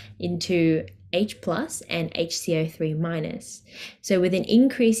unstable into H plus and HCO3 minus. So with an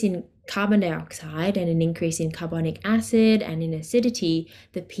increase in carbon dioxide and an increase in carbonic acid and in acidity,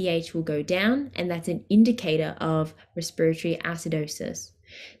 the pH will go down, and that's an indicator of respiratory acidosis.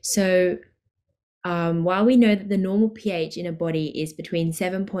 So while we know that the normal pH in a body is between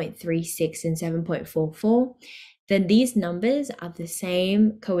 7.36 and 7.44, then these numbers are the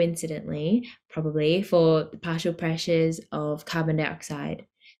same, coincidentally, probably, for the partial pressures of carbon dioxide.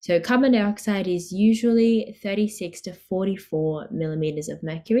 So carbon dioxide is usually 36 to 44 millimeters of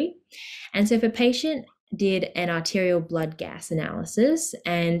mercury. And so if a patient did an arterial blood gas analysis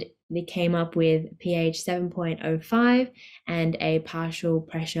and they came up with pH 7.05 and a partial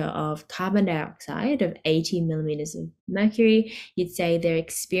pressure of carbon dioxide of 80 millimeters of mercury, you'd say they're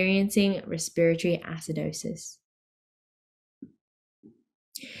experiencing respiratory acidosis.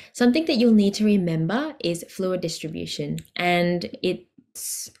 Something that you'll need to remember is fluid distribution, and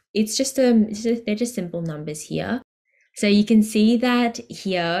they're just simple numbers here. So you can see that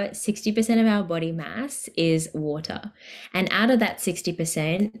here, 60% of our body mass is water. And out of that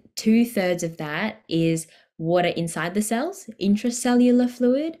 60%, 2/3 of that is water inside the cells, intracellular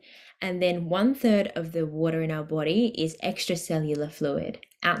fluid. And then 1/3 of the water in our body is extracellular fluid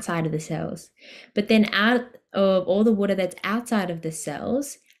outside of the cells. But then out of all the water that's outside of the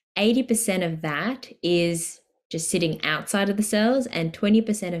cells, 80% of that is just sitting outside of the cells, and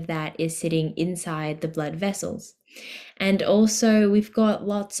 20% of that is sitting inside the blood vessels. And also we've got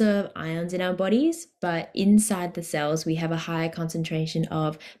lots of ions in our bodies, but inside the cells we have a higher concentration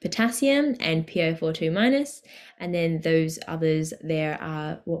of potassium and PO42-, and then those others there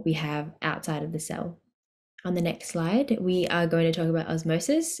are what we have outside of the cell. On the next slide, we are going to talk about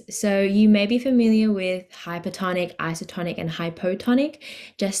osmosis. So you may be familiar with hypertonic, isotonic, and hypotonic.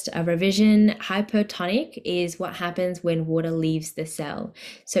 Just a revision, hypertonic is what happens when water leaves the cell.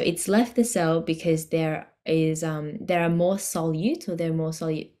 So it's left the cell because there are more solutes, or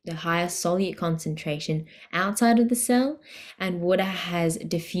the higher solute concentration outside of the cell, and water has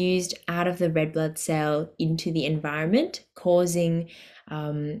diffused out of the red blood cell into the environment, causing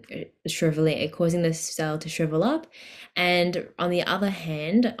causing the cell to shrivel up. And on the other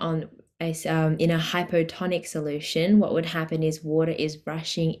hand, in a hypotonic solution, what would happen is water is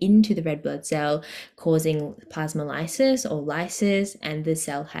rushing into the red blood cell, causing plasmolysis or lysis, and the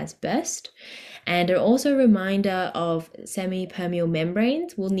cell has burst. And also a reminder of semi-permeable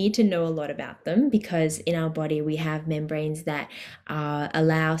membranes. We'll need to know a lot about them because in our body we have membranes that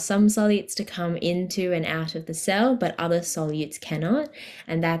allow some solutes to come into and out of the cell, but other solutes cannot.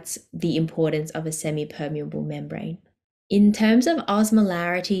 And that's the importance of a semi-permeable membrane. In terms of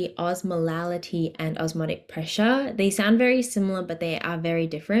osmolarity, osmolality, and osmotic pressure, they sound very similar, but they are very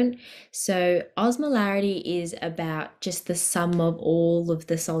different. So osmolarity is about just the sum of all of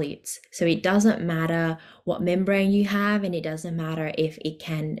the solutes. So it doesn't matter what membrane you have, and it doesn't matter if it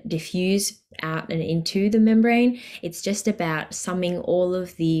can diffuse out and into the membrane. It's just about summing all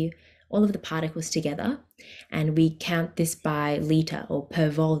of the particles together, and we count this by liter or per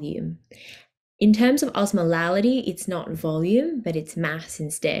volume. In terms of osmolality, it's not volume, but it's mass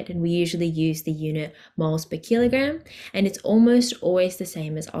instead. And we usually use the unit moles per kilogram, and it's almost always the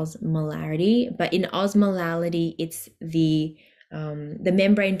same as osmolarity. But in osmolality, it's the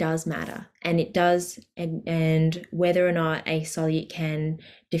membrane does matter, and it does, and whether or not a solute can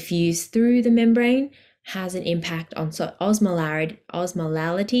diffuse through the membrane has an impact on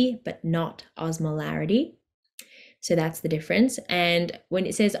osmolality, but not osmolarity. So that's the difference. And when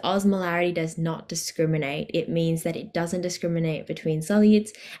it says osmolarity does not discriminate, it means that it doesn't discriminate between solutes,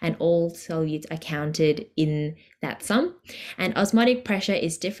 and all solutes are counted in that sum. And osmotic pressure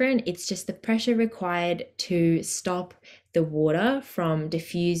is different. It's just the pressure required to stop the water from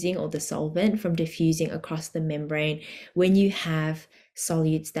diffusing, or the solvent from diffusing across the membrane when you have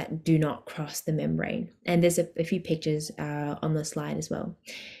solutes that do not cross the membrane. And there's a few pictures on the slide as well.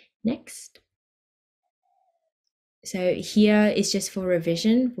 Next. So here is just for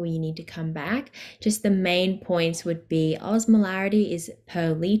revision where you need to come back. Just the main points would be osmolarity is per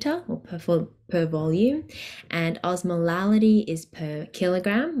liter or per volume, and osmolality is per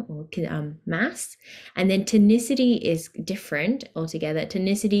kilogram or mass. And then tonicity is different altogether.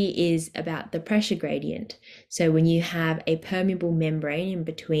 Tonicity is about the pressure gradient. So when you have a permeable membrane in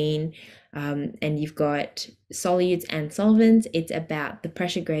between and you've got solutes and solvents, it's about the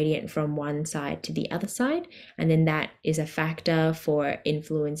pressure gradient from one side to the other side, and then that is a factor for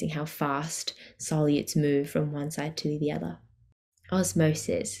influencing how fast solutes move from one side to the other.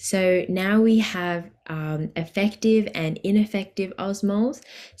 Osmosis. So now we have effective and ineffective osmoles.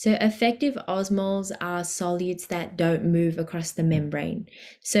 So effective osmoles are solutes that don't move across the membrane.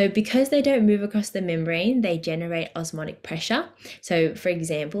 So because they don't move across the membrane, they generate osmotic pressure. So for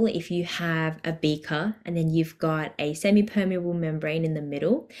example, if you have a beaker and then you've got a semi-permeable membrane in the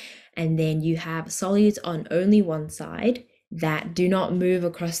middle, and then you have solutes on only one side that do not move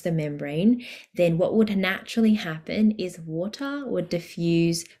across the membrane, then what would naturally happen is water would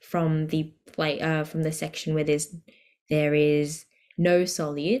diffuse from the section where there is no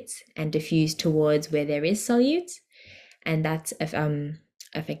solutes and diffuse towards where there is solutes, and that's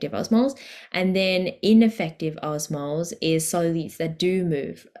effective osmoles. And then ineffective osmoles is solutes that do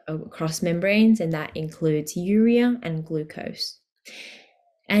move across membranes, and that includes urea and glucose.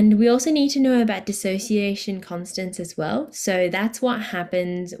 And we also need to know about dissociation constants as well. So that's what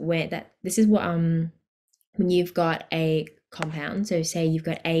happens when you've got a compound. So say you've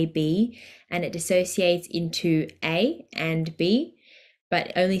got AB and it dissociates into A and B,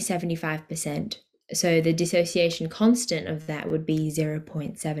 but only 75%. So the dissociation constant of that would be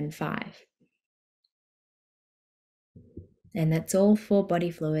 0.75. And that's all for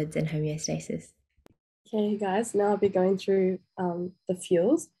body fluids and homeostasis. Okay, guys, now I'll be going through the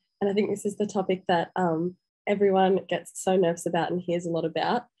fuels. And I think this is the topic that everyone gets so nervous about and hears a lot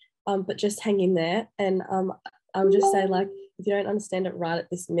about. But just hang in there. And I would just say, like, if you don't understand it right at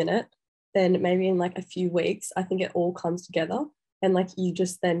this minute, then maybe in like a few weeks, I think it all comes together. And like you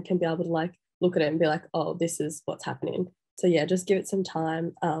just then can be able to like look at it and be like, oh, this is what's happening. So yeah, just give it some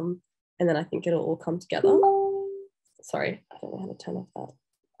time. And then I think it'll all come together. Sorry, I don't know how to turn off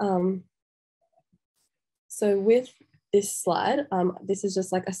that. So with this slide, this is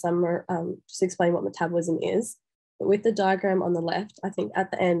just like a summary, just explain what metabolism is. But with the diagram on the left, I think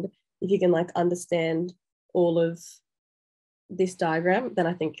at the end, if you can like understand all of this diagram, then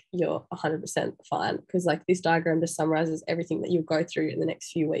I think you're 100% fine, because like this diagram just summarizes everything that you'll go through in the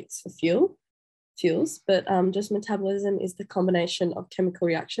next few weeks for fuels. But just metabolism is the combination of chemical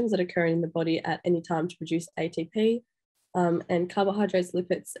reactions that occur in the body at any time to produce ATP. And carbohydrates,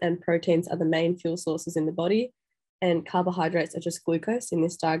 lipids, and proteins are the main fuel sources in the body. And carbohydrates are just glucose in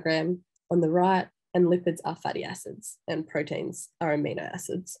this diagram on the right, and lipids are fatty acids, and proteins are amino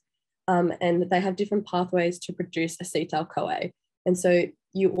acids. And they have different pathways to produce acetyl-CoA. And so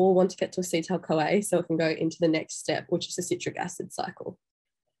you all want to get to acetyl-CoA so it can go into the next step, which is the citric acid cycle.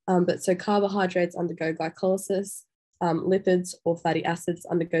 But so carbohydrates undergo glycolysis, lipids or fatty acids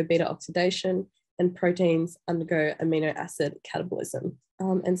undergo beta oxidation, and proteins undergo amino acid catabolism.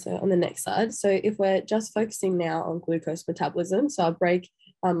 And so on the next slide, so if we're just focusing now on glucose metabolism, so I'll break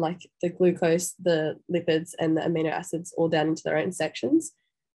like the glucose, the lipids, and the amino acids all down into their own sections.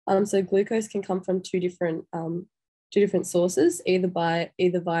 So glucose can come from two different sources, either via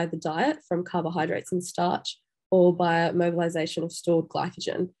the diet from carbohydrates and starch, or by mobilization of stored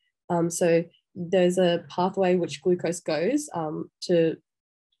glycogen. So there's a pathway which glucose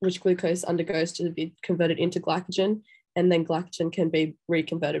undergoes to be converted into glycogen, and then glycogen can be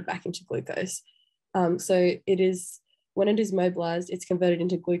reconverted back into glucose. So when it is mobilized, it's converted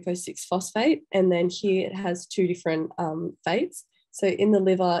into glucose 6-phosphate, and then here it has two different fates. So in the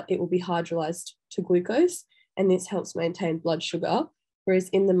liver, it will be hydrolyzed to glucose, and this helps maintain blood sugar, whereas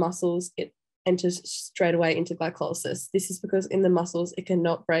in the muscles, it enters straight away into glycolysis. This is because in the muscles, it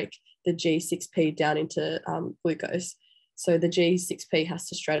cannot break the G6P down into glucose. So the G6P has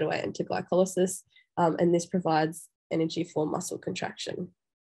to straight away enter glycolysis, and this provides energy for muscle contraction.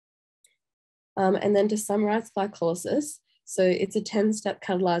 And then to summarize glycolysis, so it's a 10-step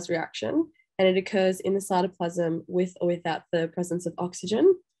catalyzed reaction, and it occurs in the cytoplasm with or without the presence of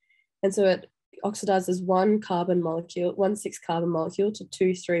oxygen. And so it oxidizes one 6-carbon molecule to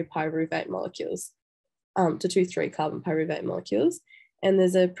 2,3 pyruvate molecules, to 2,3 carbon pyruvate molecules. And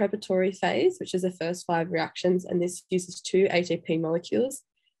there's a preparatory phase, which is the first 5 reactions, and this uses 2 ATP molecules.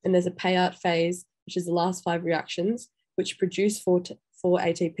 And there's a payout phase, which is the last 5 reactions, which produce 4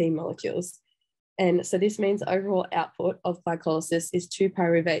 ATP molecules. And so this means the overall output of glycolysis is 2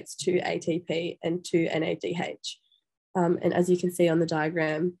 pyruvates, 2 ATP, and 2 NADH. And as you can see on the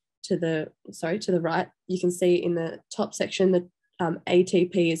diagram to the right, you can see in the top section that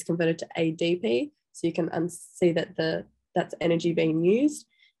ATP is converted to ADP. So you can see that that's energy being used.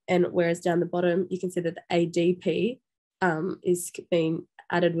 And whereas down the bottom, you can see that the ADP is being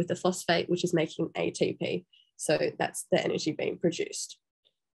added with the phosphate, which is making ATP. So that's the energy being produced.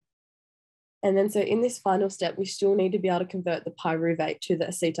 And then so in this final step, we still need to be able to convert the pyruvate to the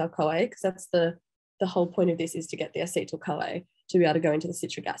acetyl-CoA, because that's the whole point of this, is to get the acetyl-CoA to be able to go into the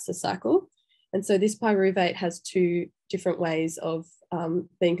citric acid cycle. And so this pyruvate has 2 different ways of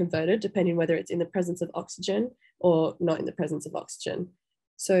being converted, depending whether it's in the presence of oxygen or not in the presence of oxygen.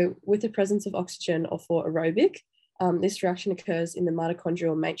 So with the presence of oxygen, or for aerobic, this reaction occurs in the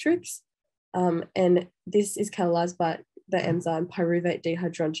mitochondrial matrix, and this is catalyzed by the enzyme pyruvate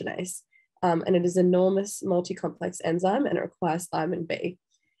dehydrogenase. And it is an enormous multi-complex enzyme, and it requires thiamine B.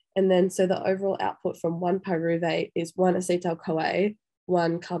 And then so the overall output from one pyruvate is 1 acetyl-CoA,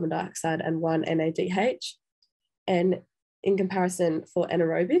 1 carbon dioxide, and 1 NADH. And in comparison for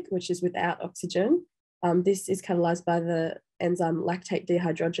anaerobic, which is without oxygen, this is catalyzed by the enzyme lactate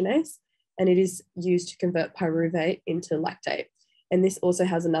dehydrogenase, and it is used to convert pyruvate into lactate. And this also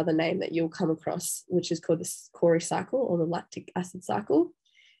has another name that you'll come across, which is called the Cori cycle, or the lactic acid cycle.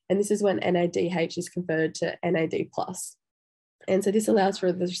 And this is when NADH is converted to NAD+. And so this allows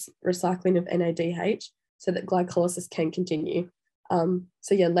for the recycling of NADH so that glycolysis can continue.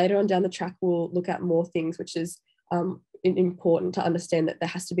 So yeah, later on down the track, we'll look at more things, which is important to understand that there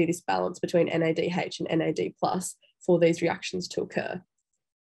has to be this balance between NADH and NAD+ for these reactions to occur.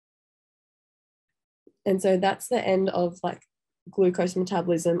 And so that's the end of like glucose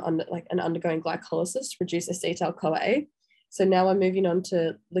metabolism and undergoing glycolysis to produce acetyl-CoA. So now I'm moving on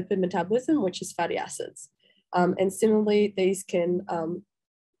to lipid metabolism, which is fatty acids. And similarly, these can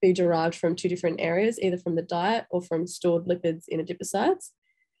be derived from two different areas, either from the diet or from stored lipids in adipocytes.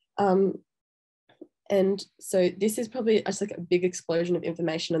 And so this is probably just like a big explosion of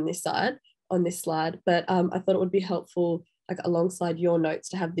information on this slide, but I thought it would be helpful, like alongside your notes,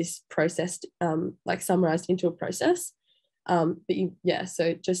 to have this processed, like summarized into a process.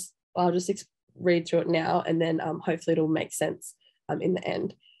 So I'll just read through it now, and then hopefully it'll make sense in the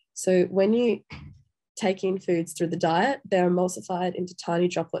end. So when you take in foods through the diet, they're emulsified into tiny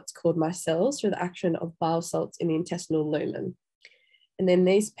droplets called micelles through the action of bile salts in the intestinal lumen. And then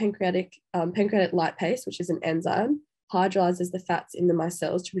these pancreatic lipase, which is an enzyme, hydrolyzes the fats in the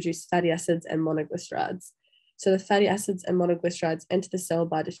micelles to produce fatty acids and monoglycerides. So the fatty acids and monoglycerides enter the cell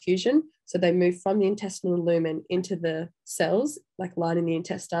by diffusion. So they move from the intestinal lumen into the cells, like lining the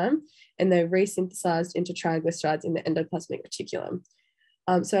intestine, and they're resynthesized into triglycerides in the endoplasmic reticulum.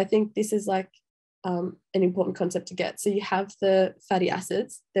 So I think this is like an important concept to get. So you have the fatty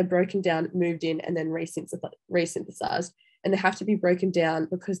acids, they're broken down, moved in, and then resynthesized. And they have to be broken down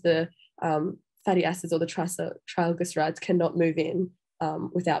because the fatty acids or the triglycerides cannot move in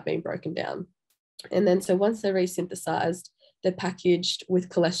without being broken down. And then so once they're resynthesized, they're packaged with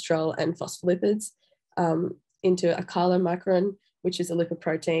cholesterol and phospholipids into a chylomicron, which is a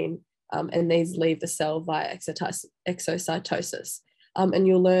lipoprotein, and these leave the cell via exocytosis. And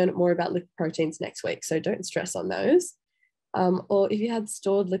you'll learn more about lipoproteins next week, so don't stress on those. Or if you had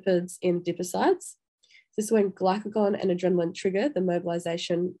stored lipids in adipocytes, this is when glycagon and adrenaline trigger the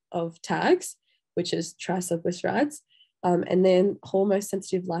mobilization of tags, which is triglycerides, and then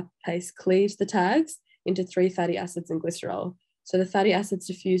hormone-sensitive lipase cleaves the tags into 3 fatty acids and glycerol. So the fatty acids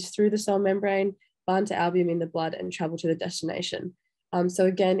diffuse through the cell membrane, bind to albumin in the blood, and travel to the destination. So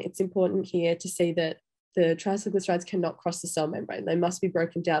again, it's important here to see that the triglycerides cannot cross the cell membrane. They must be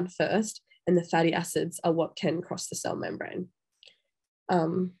broken down first, and the fatty acids are what can cross the cell membrane.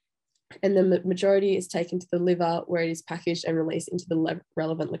 And then the majority is taken to the liver, where it is packaged and released into the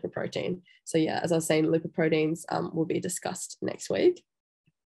relevant lipoprotein. So yeah, as I was saying, lipoproteins will be discussed next week.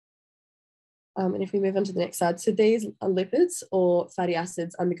 And if we move on to the next slide, so these are lipids or fatty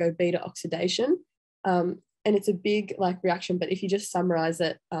acids undergo beta oxidation. And it's a big reaction, but if you just summarize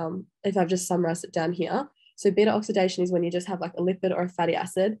it, if I've just summarized it down here, so beta oxidation is when you just have like a lipid or a fatty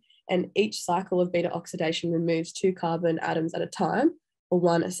acid, and each cycle of beta oxidation removes 2 carbon atoms at a time, or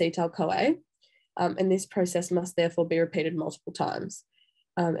 1 acetyl-CoA. And this process must therefore be repeated multiple times.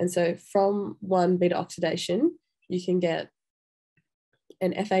 And so from one beta oxidation, you can get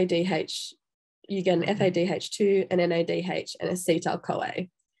an FADH, you get an FADH2, an NADH, and acetyl-CoA.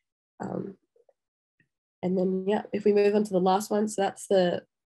 And then, yeah, if we move on to the last one, so that's the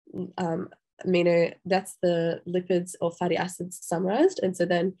that's the lipids or fatty acids summarized. And so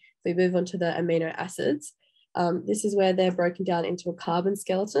then if we move on to the amino acids, this is where they're broken down into a carbon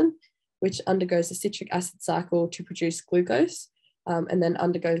skeleton, which undergoes a citric acid cycle to produce glucose, and then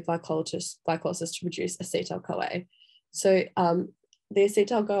undergoes glycolysis to produce acetyl-CoA. So the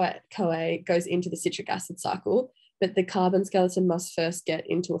acetyl-CoA goes into the citric acid cycle, but the carbon skeleton must first get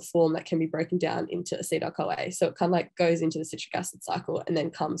into a form that can be broken down into acetyl-CoA. So it kind of like goes into the citric acid cycle and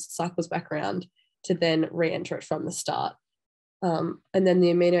then cycles back around to then re-enter it from the start. And then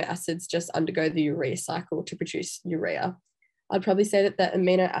the amino acids just undergo the urea cycle to produce urea. I'd probably say that the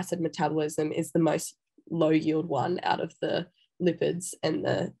amino acid metabolism is the most low yield one out of the lipids and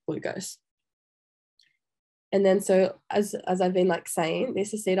the glucose. And then so as I've been saying,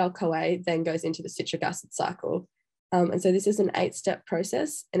 this acetyl-CoA then goes into the citric acid cycle. And so this is an 8-step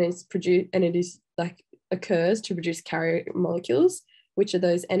process, and it's produced, and it is occurs to produce carrier molecules, which are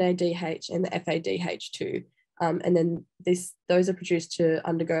those NADH and the FADH2. And then those are produced to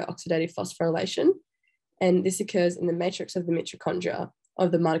undergo oxidative phosphorylation. And this occurs in the matrix of the mitochondria,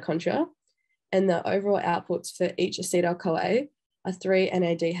 And the overall outputs for each acetyl-CoA are 3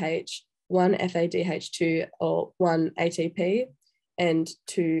 NADH, 1 FADH2 or 1 ATP, and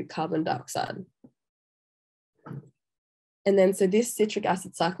 2 carbon dioxide. And then so this citric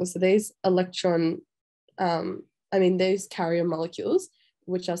acid cycle, so these those carrier molecules,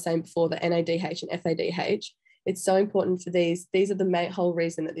 which I was saying before, the NADH and FADH, it's so important for these. These are the whole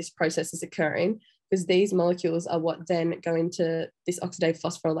reason that this process is occurring, because these molecules are what then go into this oxidative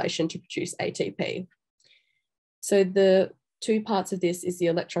phosphorylation to produce ATP. So the 2 parts of this is the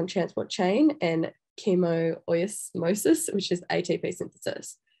electron transport chain and chemoosmosis, which is ATP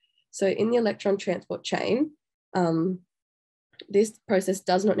synthesis. So in the electron transport chain, this process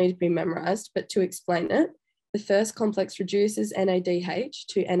does not need to be memorized, but to explain it, The first complex reduces NADH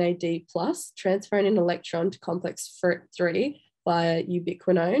to NAD+, transferring an electron to complex 3 via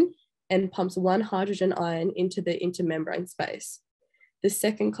ubiquinone and pumps 1 hydrogen ion into the intermembrane space. The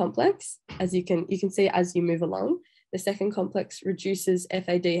second complex, as you can see as you move along, the second complex reduces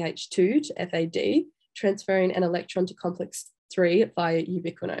FADH2 to FAD, transferring an electron to complex 3 via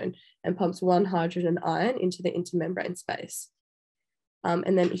ubiquinone and pumps 1 hydrogen ion into the intermembrane space.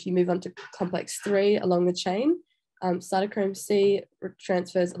 And then if you move on to complex 3 along the chain, cytochrome C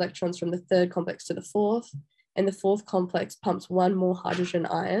transfers electrons from the third complex to the fourth, and the fourth complex pumps 1 more hydrogen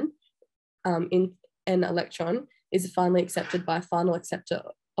ion in an electron is finally accepted by a final acceptor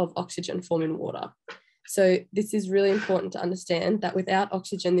of oxygen forming water. So this is really important to understand that without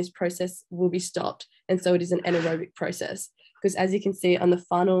oxygen, this process will be stopped. And so it is an anaerobic process, because as you can see on in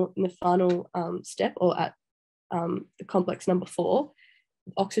the final step, or at the complex number 4,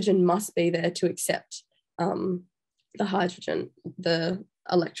 oxygen must be there to accept the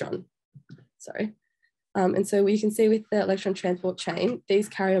electron, sorry. And so we can see with the electron transport chain, these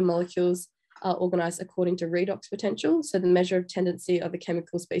carrier molecules are organized according to redox potential, so the measure of tendency of a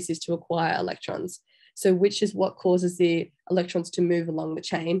chemical species to acquire electrons. So which is what causes the electrons to move along the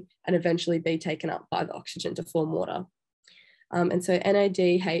chain and eventually be taken up by the oxygen to form water. And so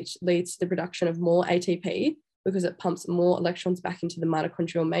NADH leads to the production of more ATP because it pumps more electrons back into the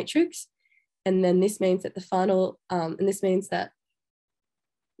mitochondrial matrix. And then this means that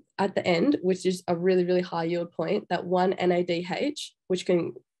at the end, which is a really, really high yield point, that 1 NADH, which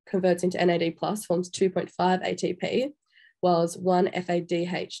converts into NAD+, forms 2.5 ATP, whilst 1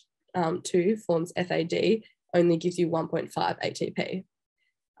 FADH2 forms FAD, only gives you 1.5 ATP.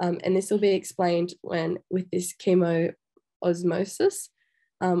 And this will be explained with this chemoosmosis,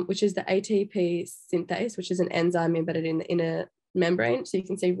 which is the ATP synthase, which is an enzyme embedded in the inner membrane. So you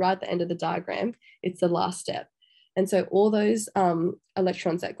can see right at the end of the diagram, it's the last step. And so all those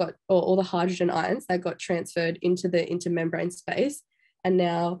electrons or all the hydrogen ions that got transferred into the intermembrane space and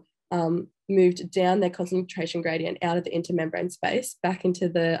now moved down their concentration gradient out of the intermembrane space back into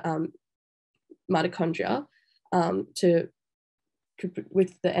the mitochondria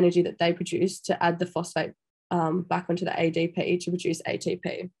with the energy that they produce to add the phosphate back onto the ADP to produce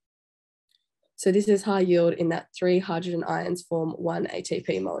ATP. So this is high yield in that 3 hydrogen ions form 1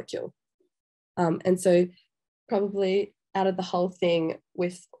 ATP molecule. And so probably out of the whole thing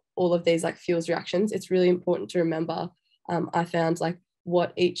with all of these like fuels reactions, it's really important to remember, I found like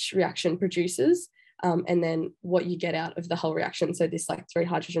what each reaction produces and then what you get out of the whole reaction. So this like 3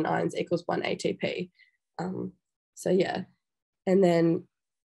 hydrogen ions equals 1 ATP. So yeah, and then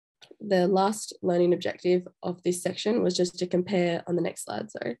the last learning objective of this section was just to compare, on the next slide,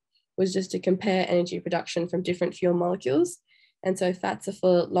 sorry, was just to compare energy production from different fuel molecules. And so fats are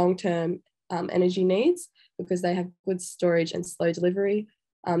for long-term energy needs because they have good storage and slow delivery.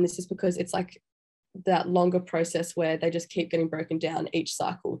 This is because it's like that longer process where they just keep getting broken down each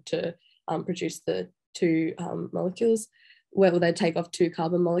cycle to produce the 2 molecules, where they take off 2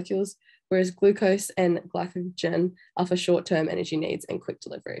 carbon molecules, whereas glucose and glycogen are for short-term energy needs and quick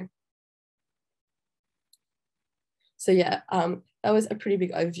delivery. So yeah, that was a pretty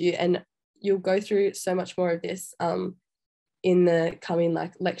big overview, and you'll go through so much more of this in the coming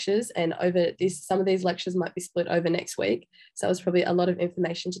like lectures, and over this, some of these lectures might be split over next week. So it was probably a lot of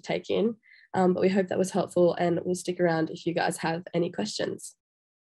information to take in, but we hope that was helpful, and we'll stick around if you guys have any questions.